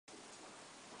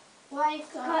Why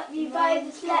can't you buy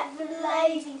the slap for the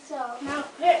lazy song? Now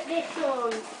put this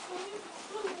on.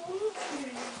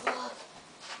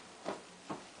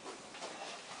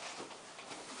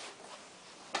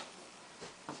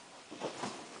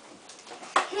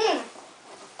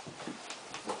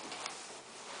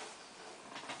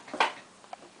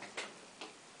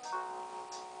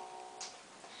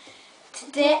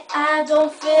 Today I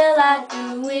don't feel like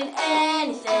doing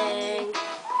anything.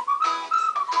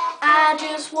 I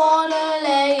just wanna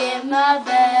lay in my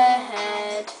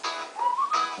bed.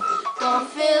 Don't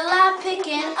feel like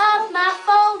picking up my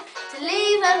phone to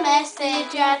leave a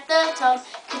message at the tone.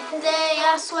 'Cause today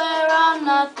I swear I'm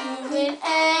not doing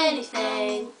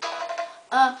anything.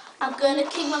 I'm gonna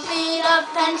kick my feet up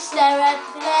and stare at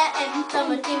the fan. Turn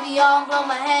my TV on, blow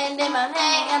my hand in my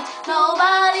hand.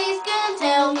 Nobody's gonna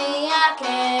tell me I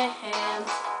can't.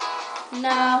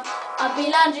 Now I'll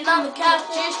be lounging on the couch,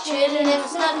 just chilling in my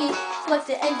snuggie. Watch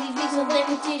the MTV so they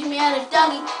can teach me how to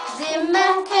doggy. 'Cause in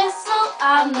my castle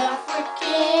I'm the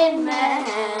freaking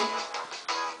man.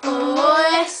 Oh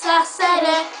yes, I said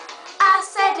it, I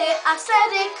said it, I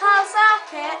said it 'cause I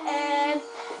can.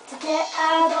 Today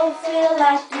I don't feel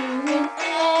like doing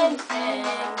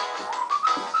anything.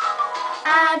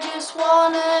 I just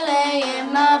wanna lay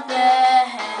in my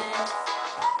bed.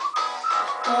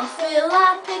 Don't feel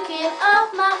like picking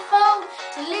up my phone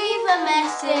to leave a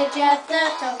message at the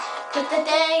tone. 'Cause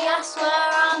today I swear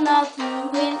I'm not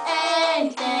doing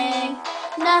anything.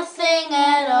 Nothing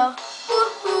at all.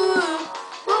 Woo-hoo,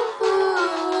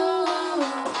 woo-hoo.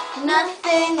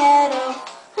 Nothing at all.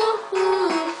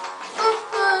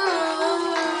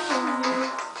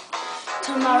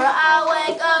 Tomorrow I'll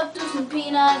wake up, do some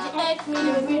peanuts and eggs,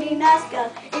 meet a really nice girl,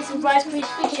 eat some Rice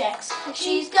Krispie checks.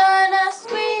 She's gonna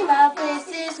scream out, this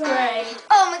is great.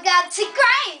 Oh my god, it's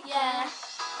great! Yeah,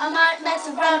 I might mess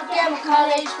around and get my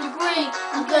college degree.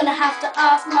 I'm gonna have to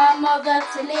ask my mother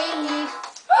to leave.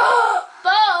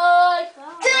 Bye!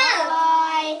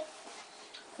 Bye!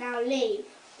 Now leave.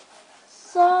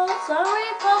 So sorry,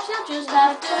 folks, you'll just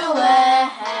have to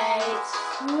wait.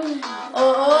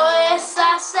 Oh yes,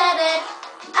 I said it,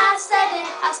 I said it,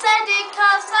 I said it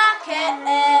 'cause I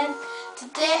can.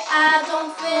 Today I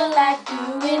don't feel like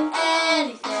doing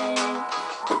anything.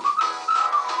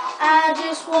 I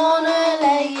just wanna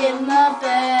lay in my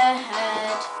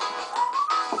bed.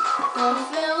 Don't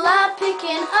feel like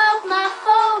picking up my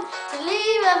phone to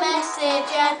leave a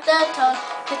message at the tone.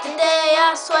 'Cause today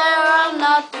I swear I'm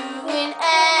not doing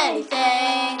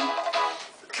anything.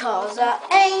 Because I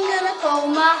ain't gonna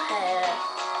comb my hair,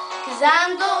 'cause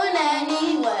I'm going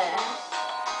anywhere.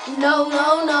 No, no,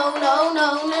 no, no, no,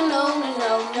 no, no, no,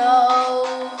 no, no.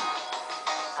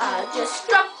 I just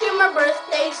struck in my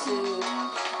birthday suit,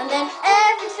 and then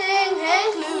everything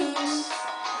hangs loose.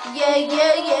 Yeah,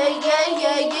 yeah, yeah, yeah,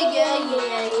 yeah, yeah, yeah,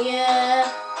 yeah, yeah.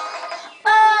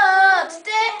 Oh,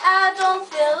 today I don't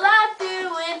feel like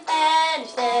doing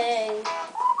anything.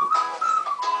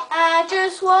 I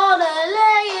just wanna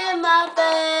lay in my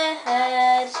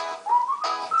bed.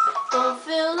 Don't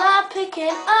feel like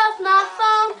picking up my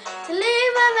phone to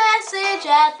leave a message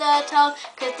at the tone.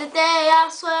 'Cause today I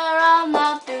swear I'm not